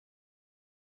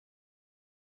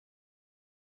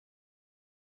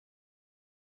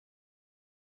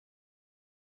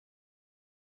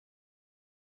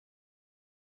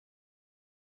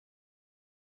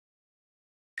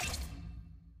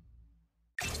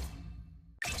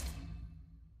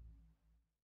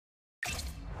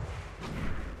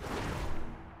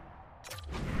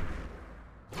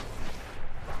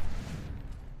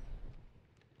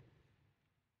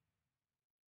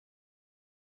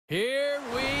Here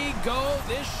we go.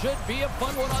 This should be a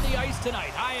fun one on the ice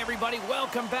tonight. Hi, everybody.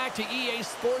 Welcome back to EA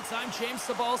Sports. I'm James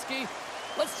Cybulski.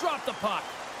 Let's drop the puck.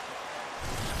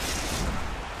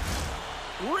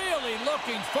 Really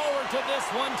looking forward to this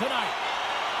one tonight.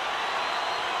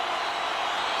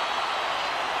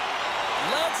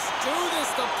 Let's do this.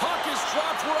 The puck is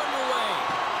dropped. We're underway.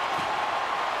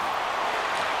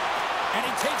 And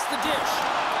he takes the dish.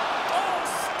 Oh,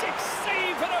 stick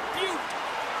save and a beaut.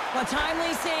 A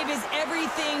timely save is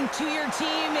everything to your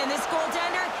team, and this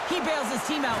goaltender, he bails his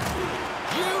team out.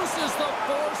 Uses the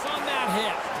force on that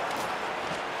hit.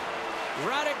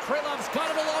 Hradec Kralov's got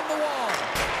it along the wall.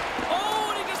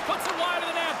 Oh, and he just puts it wide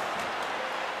of the net.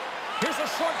 Here's a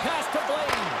short pass to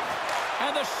Blaine.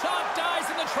 And the shot dies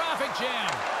in the traffic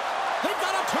jam. They've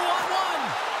got a 2-on-1.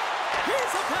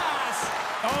 Here's a pass.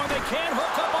 Oh, and they can't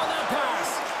hook up on that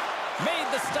pass. Made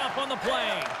the stop on the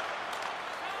play.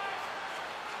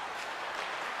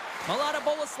 Mladá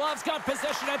Boleslav's got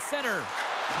possession at center.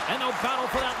 And they'll battle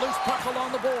for that loose puck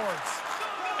along the boards.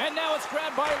 And now it's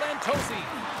grabbed by Lantosi.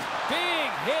 Big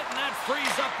hit, and that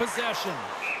frees up possession.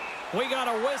 We got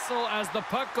a whistle as the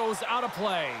puck goes out of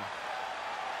play.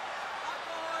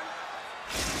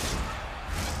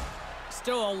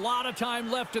 Still a lot of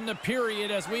time left in the period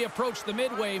as we approach the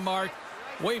midway mark.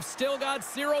 We've still got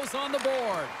zeros on the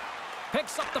board.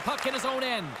 Picks up the puck in his own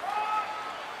end.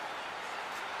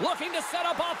 Looking to set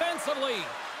up offensively.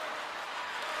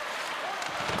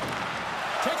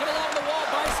 Taken along the wall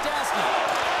by Stastny.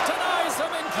 Denies him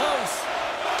in close.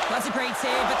 That's a great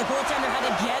save, but the goaltender had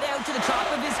to get out to the top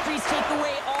of his crease, take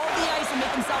away all the ice, and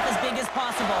make himself as big as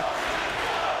possible.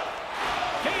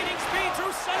 Gaining speed through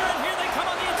center, and here they come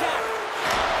on the attack.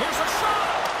 Here's a shot.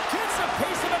 Gets a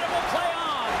piece of it and will play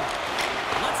on.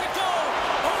 Lets it go.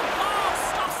 Oh, wow.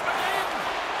 Stops him again.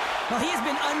 Well, he has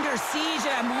been under siege,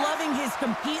 and I'm loving his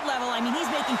compete level. I mean, he's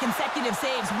making consecutive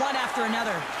saves one after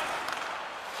another.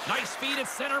 Nice speed at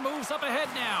center. Moves up ahead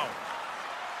now.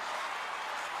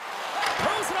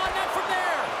 Throws it on net from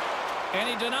there. And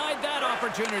he denied that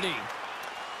opportunity.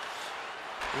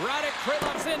 Hradec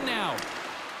Kralov's in now.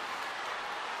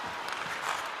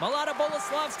 Mladá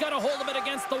Boleslav's got a hold of it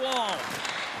against the wall.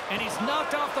 And he's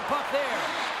knocked off the puck there.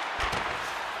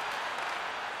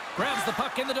 Grabs the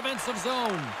puck in the defensive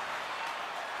zone.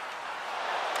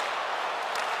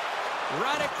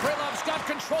 Hradec Kralov's got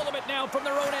control of it now from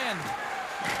their own end.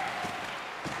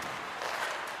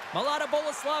 Mladá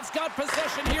Boleslav's got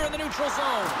possession here in the neutral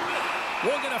zone.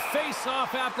 We're going to face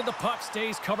off after the puck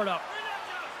stays covered up.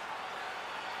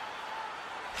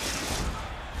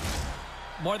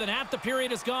 More than half the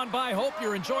period has gone by. Hope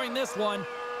you're enjoying this one.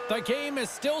 The game is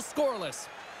still scoreless.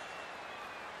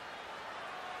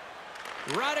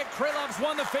 Hradec Kralov's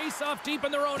won the face-off deep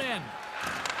in their own end.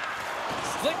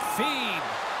 Slick feed.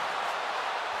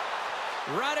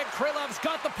 Hradec Kralov's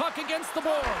got the puck against the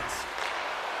boards.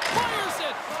 Fires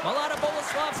it! Mladá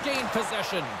Boleslav's gained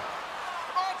possession.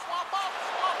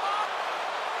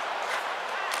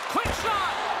 Quick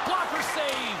shot! Blocker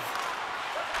save.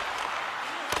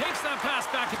 Takes that pass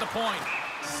back at the point.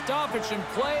 Stoppage in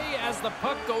play as the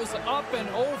puck goes up and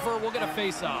over. We'll get a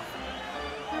face-off.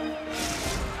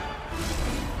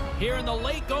 Here in the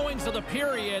late goings of the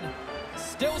period,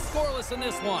 still scoreless in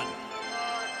this one.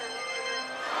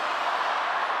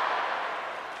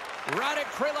 Hradec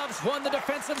Kralov's won the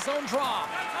defensive zone draw.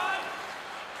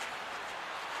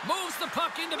 Moves the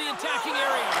puck into the attacking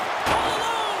area. All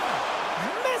alone!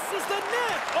 Misses the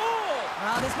net! Oh!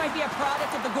 Well, this might be a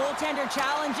product of the goaltender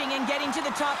challenging and getting to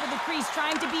the top of the crease,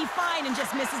 trying to be fine, and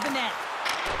just misses the net.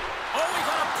 Oh, he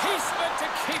got a piece of it to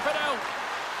keep it out.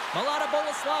 Mladá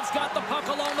Boleslav's got the puck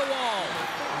along the wall.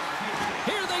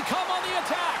 Here they come on the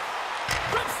attack.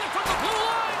 Rips it from the blue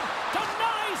line.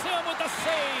 Denies him with the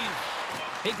save.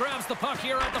 He grabs the puck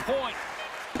here at the point.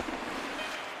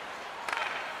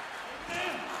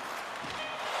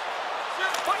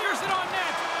 Fires it on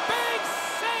net. Big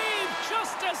save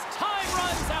just as time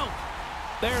runs out.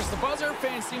 There's the buzzer.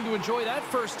 Fans seem to enjoy that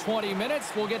first 20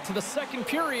 minutes. We'll get to the second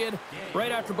period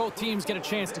right after both teams get a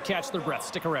chance to catch their breath.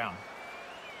 Stick around.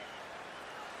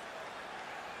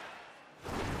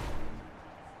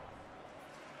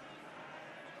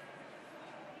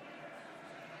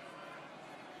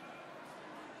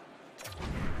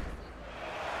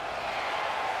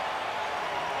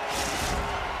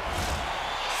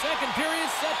 Second period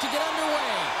set to get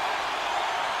underway.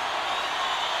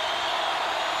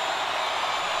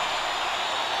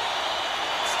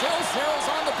 Still zeros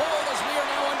on the board as we are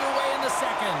now underway in the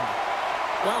second.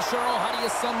 Well, Cheryl, how do you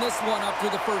sum this one up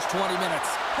through the first 20 minutes?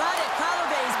 Hradec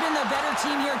Králové has been the the better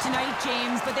team here tonight,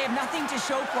 James, but they have nothing to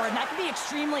show for it, and that can be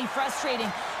extremely frustrating.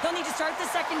 They'll need to start the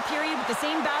second period with the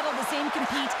same battle, the same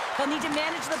compete. They'll need to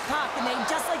manage the puck, and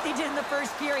just like they did in the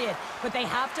first period. But they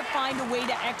have to find a way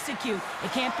to execute.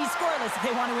 It can't be scoreless if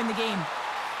they want to win the game.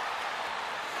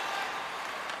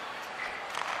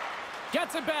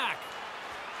 Gets it back.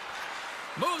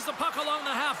 Moves the puck along the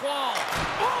half wall.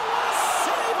 Oh, what a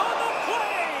save on the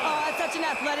play! Oh, that's such an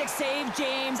athletic save,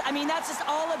 James. I mean, that's just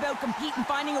all about competing,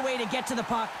 finding a way to get to the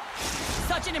puck.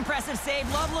 Such an impressive save.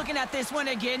 Love looking at this one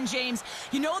again, James.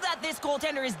 You know that this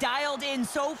goaltender is dialed in,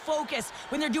 so focused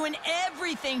when they're doing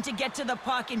everything to get to the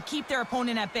puck and keep their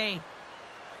opponent at bay.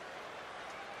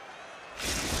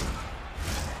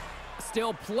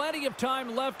 Still plenty of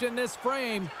time left in this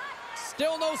frame.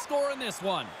 Still no score in this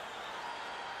one.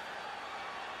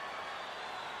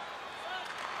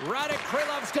 Hradec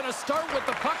Kralov's going to start with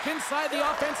the puck inside the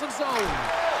offensive zone.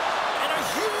 And a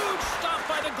huge stop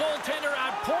by the goaltender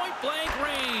at point-blank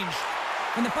range.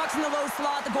 When the puck's in the low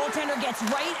slot, the goaltender gets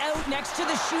right out next to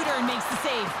the shooter and makes the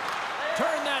save.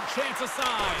 Turn that chance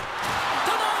aside.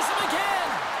 Denies him again.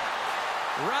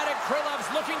 Hradec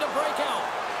Kralov's looking to break out.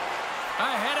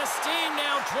 Ahead of steam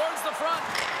now towards the front.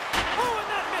 Oh, and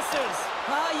that misses.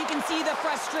 You can see the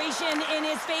frustration in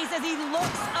his face as he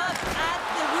looks up at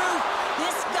the roof.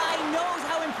 This guy knows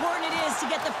how important it is to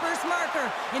get the first marker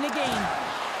in the game.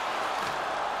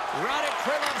 Hradec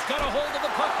Kralov's got a hold of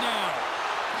the puck now.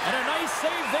 And a nice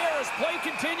save there as play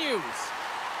continues.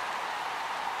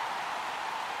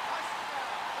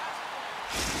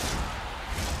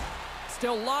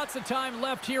 Still lots of time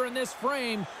left here in this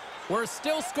frame. We're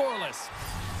still scoreless.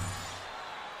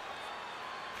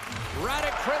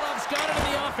 Hradec Kralov's got it in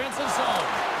the offensive zone.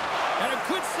 And a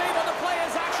good save on the play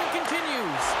as action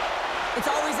continues. It's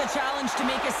always a challenge to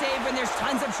make a save when there's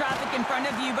tons of traffic in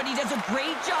front of you, but he does a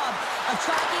great job of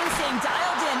tracking, staying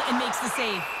dialed in, and makes the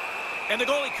save. And the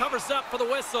goalie covers up for the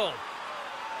whistle.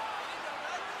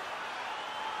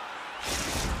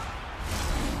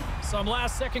 Some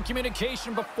last-second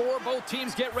communication before both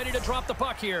teams get ready to drop the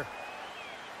puck here.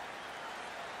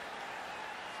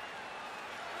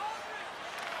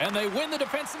 And they win the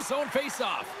defensive zone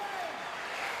face-off.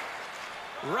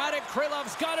 Hradec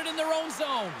Kralov's got it in their own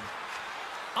zone.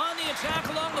 On the attack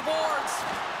along the boards.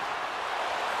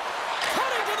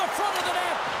 Cutting to the front of the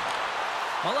net.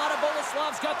 Mladá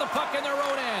Boleslav's got the puck in their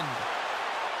own end.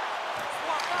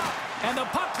 And the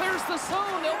puck clears the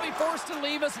zone. They'll be forced to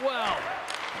leave as well.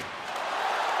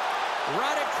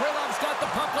 Hradec Kralov's got the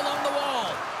puck along the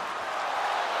wall.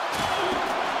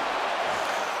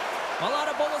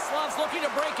 Mladá Boleslav's looking to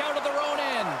break out of their own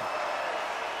end.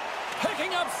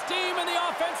 Picking up steam in the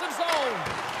offensive zone.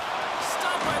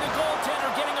 Stopped by the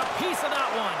goaltender, getting a piece of that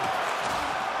one.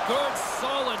 Good,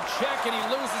 solid check, and he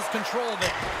loses control of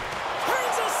it.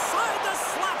 Turns aside the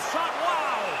slap shot.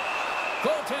 Wow!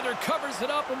 Goaltender covers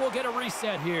it up, and we'll get a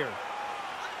reset here.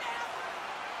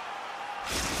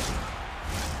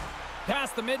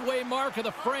 Past the midway mark of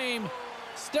the frame.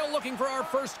 Still looking for our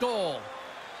first goal.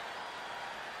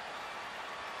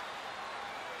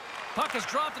 Puck is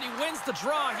dropped, and he wins the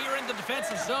draw here in the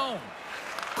defensive zone.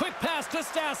 Quick pass to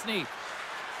Stastny.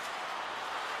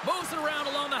 Moves it around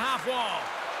along the half wall.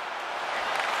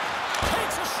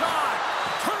 Takes a shot.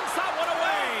 Turns that one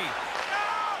away.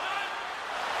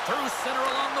 Through center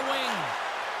along the wing.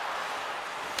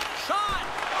 Shot.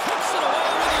 Puts it away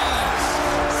with ease.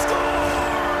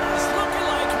 Scores! Looking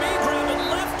like me, grabbing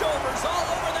leftovers all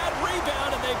over that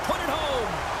rebound, and they put it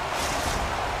home.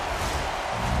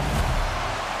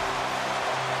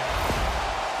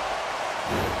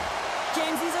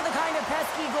 These are the kind of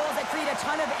pesky goals that create a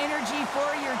ton of energy for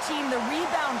your team. The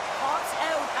rebound pops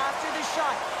out after the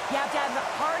shot. You have to have the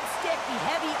hard stick, be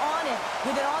heavy on it,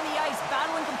 with it on the ice,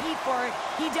 battle and compete for it.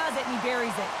 He does it, and he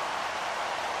buries it.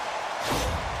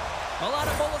 Mladá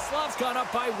Boleslav's gone up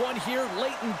by one here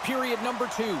late in period number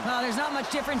 2. Well, there's not much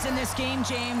difference in this game,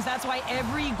 James. That's why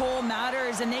every goal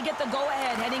matters, and they get the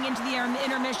go-ahead heading into the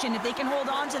intermission. If they can hold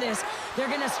on to this,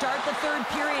 they're going to start the third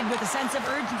period with a sense of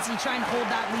urgency, trying to hold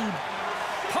that lead.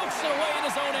 Pokes it away in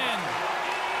his own end.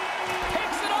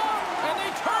 Picks it off, and they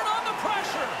turn on the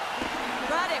pressure.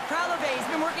 Hradec Králové has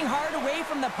been working hard away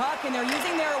from the puck, and they're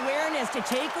using their awareness to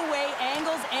take away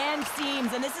angles and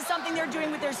seams. And this is something they're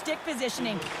doing with their stick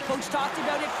positioning. Coach talked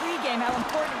about it pregame, how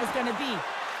important it was going to be.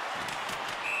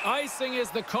 Icing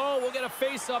is the call. We'll get a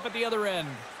face-up at the other end.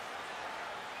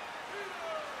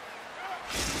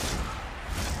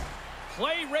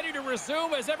 Play ready to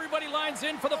resume as everybody lines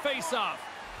in for the face-off.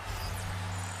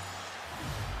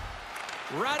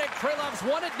 Hradec Kralov's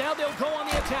won it. Now they'll go on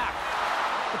the attack.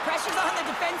 The pressure's on the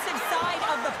defensive side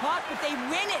of the puck, but they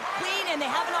win it clean, and they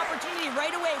have an opportunity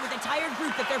right away with a tired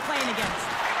group that they're playing against.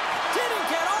 Didn't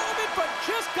get all of it, but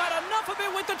just got enough of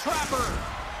it with the trapper.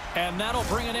 And that'll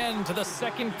bring an end to the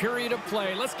second period of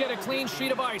play. Let's get a clean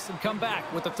sheet of ice and come back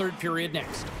with the third period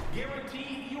next.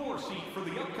 Guarantee your seat for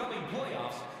the upcoming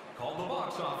playoffs. Call the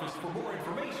box office for more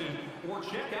information or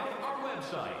check out our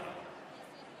website.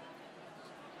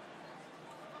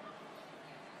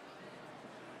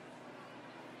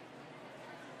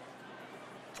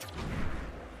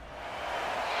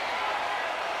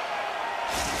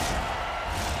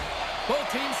 Both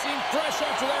teams seem fresh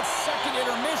after that second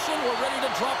intermission. We're ready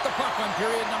to drop the puck on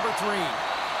period number 3.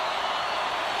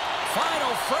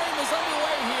 Final frame is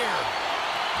underway here.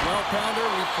 Well, Pounder,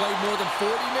 we've played more than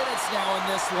 40 minutes now in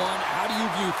this one. How do you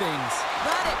view things?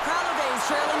 Hradec Králové is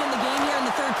trailing in the game here in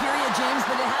the third period, James,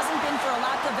 but it hasn't been for a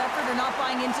lack of effort or not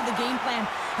buying into the game plan.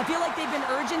 I feel like they've been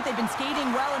urgent, they've been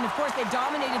skating well, and of course they've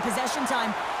dominated possession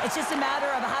time. It's just a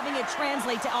matter of having it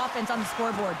translate to offense on the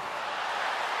scoreboard.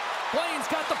 Blaine's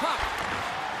got the puck.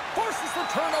 Forces the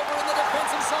turnover in the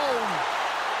defensive zone.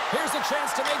 Here's a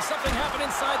chance to make something happen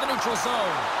inside the neutral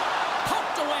zone.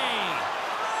 Poked away.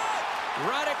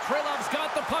 Hradec Králov's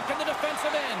got the puck in the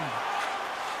defensive end.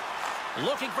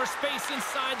 Looking for space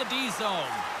inside the D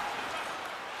zone.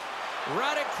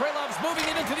 Hradec Králov's moving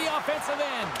it into the offensive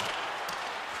end.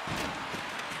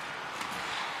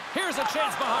 Here's a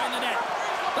chance behind the net.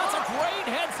 That's a great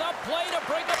heads-up play to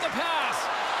break up the pass.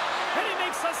 And he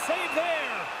makes a save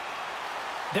there.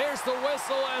 There's the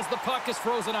whistle as the puck is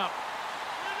frozen up.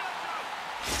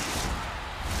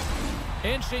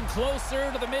 Inching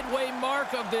closer to the midway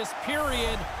mark of this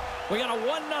period. We got a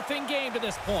 1-0 game to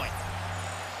this point.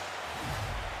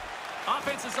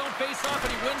 Offense's own face-off,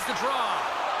 and he wins the draw.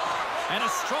 And a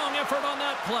strong effort on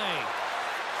that play.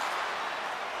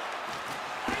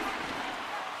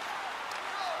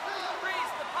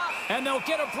 And they'll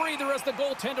get a breather as the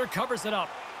goaltender covers it up.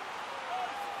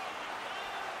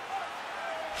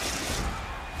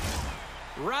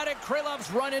 Hradec Králov's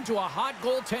run into a hot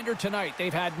goaltender tonight.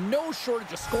 They've had no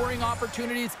shortage of scoring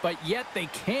opportunities, but yet they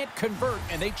can't convert,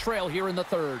 and they trail here in the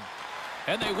third.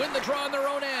 And they win the draw on their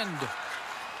own end.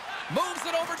 Moves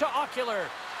it over to Ocular.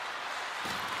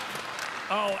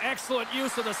 Oh, excellent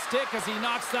use of the stick as he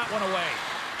knocks that one away.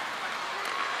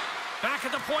 Back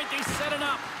at the point, they set it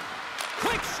up.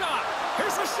 Quick shot.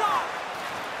 Here's a shot.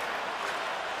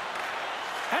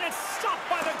 And it's stopped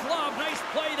by the glove. Nice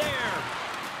play there.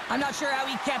 I'm not sure how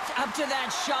he kept up to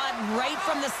that shot right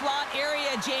from the slot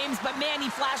area, James, but man, he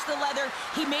flashed the leather.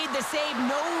 He made the save.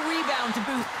 No rebound to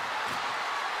boot.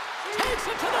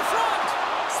 Takes it to the front.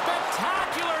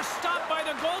 Spectacular stop by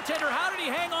the goaltender. How did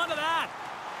he hang on to that?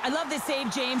 I love this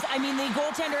save, James. I mean, the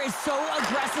goaltender is so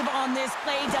aggressive on this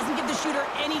play. Doesn't give the shooter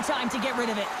any time to get rid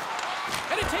of it.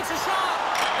 And he takes a shot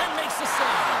and makes the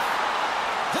save.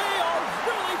 They are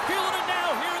really feeling it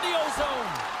now here in the O-zone.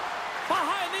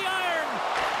 Behind the iron.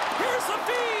 Here's a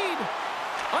feed.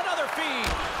 Another feed.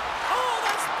 Oh,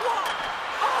 that's blocked.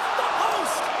 Off the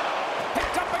post.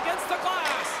 Picked up against the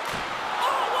glass.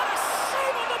 Oh, what a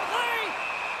save on the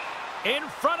play. In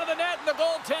front of the net, and the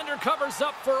goaltender covers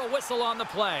up for a whistle on the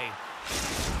play.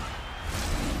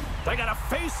 They got a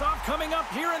face-off coming up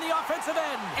here in the offensive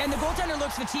end. And the goaltender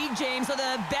looks fatigued, James, so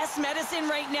the best medicine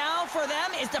right now for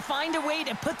them is to find a way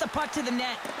to put the puck to the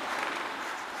net.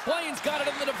 Blaine's got it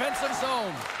in the defensive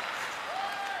zone.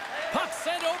 Puck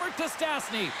sent over to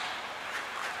Stastny.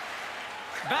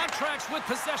 Backtracks with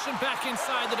possession back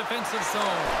inside the defensive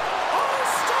zone. Oh,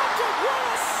 stopped it! What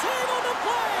a save on the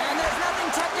play! And there's nothing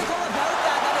technical about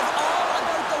that. That is all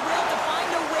about the will to find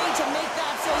a way to make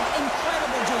that save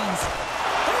incredible, James.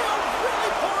 They are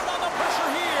really pouring on the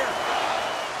pressure here.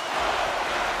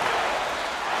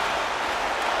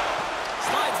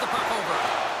 Slides the puck over.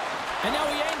 And now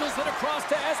he angles it across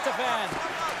to Estefan.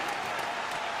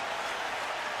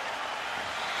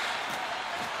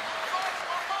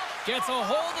 Gets a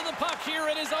hold of the puck here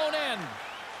in his own end.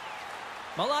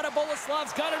 Mladá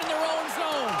Boleslav's got it in their own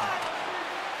zone.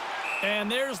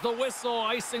 And there's the whistle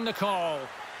icing the call.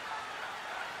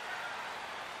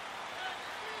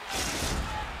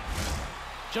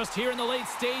 Just here in the late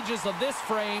stages of this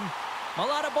frame,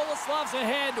 Mladá Boleslav's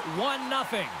ahead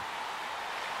 1-0.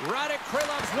 Hradec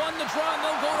Králov's won the draw, and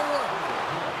they'll go to work.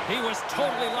 He was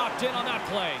totally locked in on that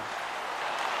play.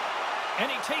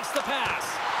 And he takes the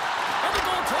pass. And the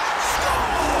goaltender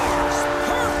scores!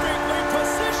 Perfectly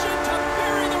positioned to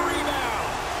bury the rebound.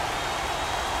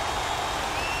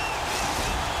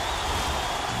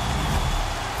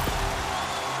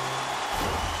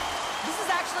 This is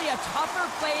actually a tougher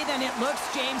play than it looks,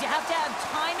 James. You have to have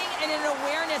timing and an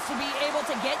awareness to be able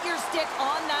to get your stick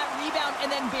on that rebound and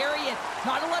then bury it.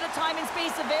 Not a lot of time and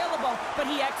space available, but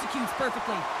he executes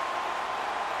perfectly.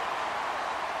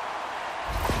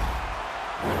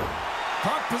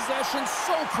 Puck possession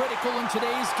so critical in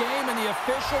today's game, and the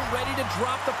official ready to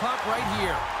drop the puck right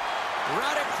here.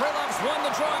 Hradec Kralov's won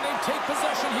the draw, and they take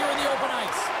possession here in the open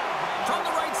ice. From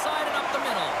the right side and up the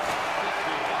middle.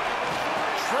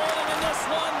 Trailing in this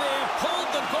one, they have pulled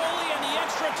the goalie and the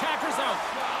extra attackers out.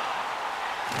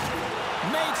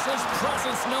 Makes his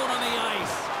presence known on the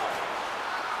ice.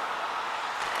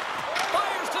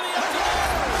 Fires to the empty net.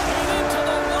 And into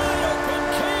the wide open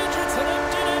cage. It's an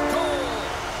empty net goal.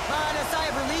 And a sigh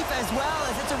of relief as well,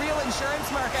 as it's a real insurance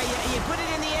marker. You put it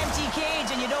in the empty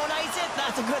cage and you don't ice it,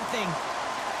 that's a good thing.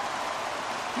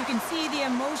 You can see the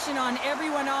emotion on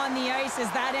everyone on the ice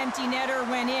as that empty netter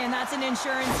went in. That's an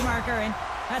insurance marker, and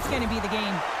that's going to be the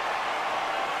game.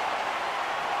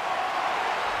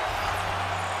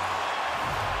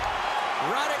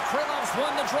 Hradec Kralov's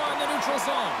won the draw in the neutral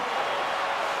zone.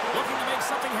 Looking to make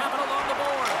something happen along the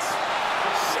boards.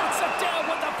 Shuts it down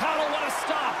with the paddle. What a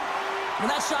stop. Well,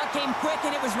 that shot came quick,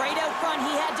 and it was right out front.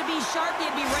 He had to be sharp.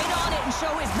 He had to be right on it and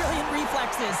show his brilliant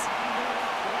reflexes.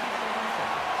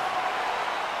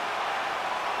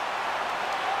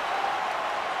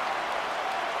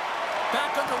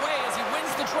 Back underway as he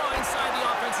wins the draw inside the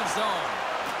offensive zone.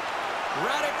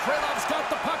 Hradec Kralov's got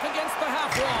the puck against the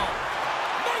half wall.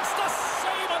 Makes the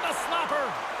save on the slapper.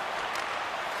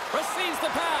 Receives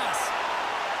the pass.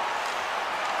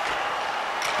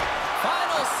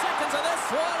 Final seconds of this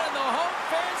one, and the home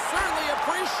fans certainly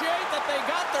appreciate that they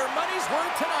got their money's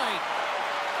worth tonight.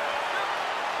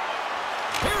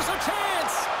 Here's a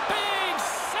chance. Big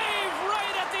save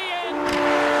right at the end.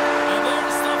 And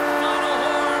there's the final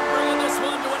horn, bringing this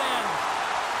one to an end.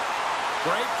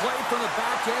 Great play from the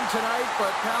back end tonight, but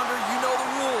Pounder, you know the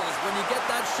rules. When you get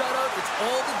that shutout, it's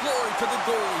all the glory to the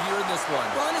goalie here in this one.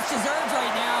 Well, and it's deserved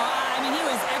right now. I mean, he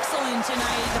was excellent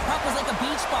tonight. The puck was like a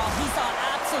beach ball. He saw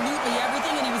absolutely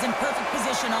everything, and he was in perfect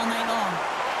position all night long.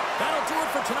 That'll do it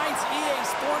for tonight's EA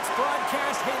Sports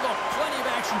broadcast. Hey, look, plenty of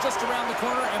action just around the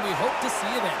corner, and we hope to see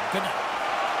you then. Good night.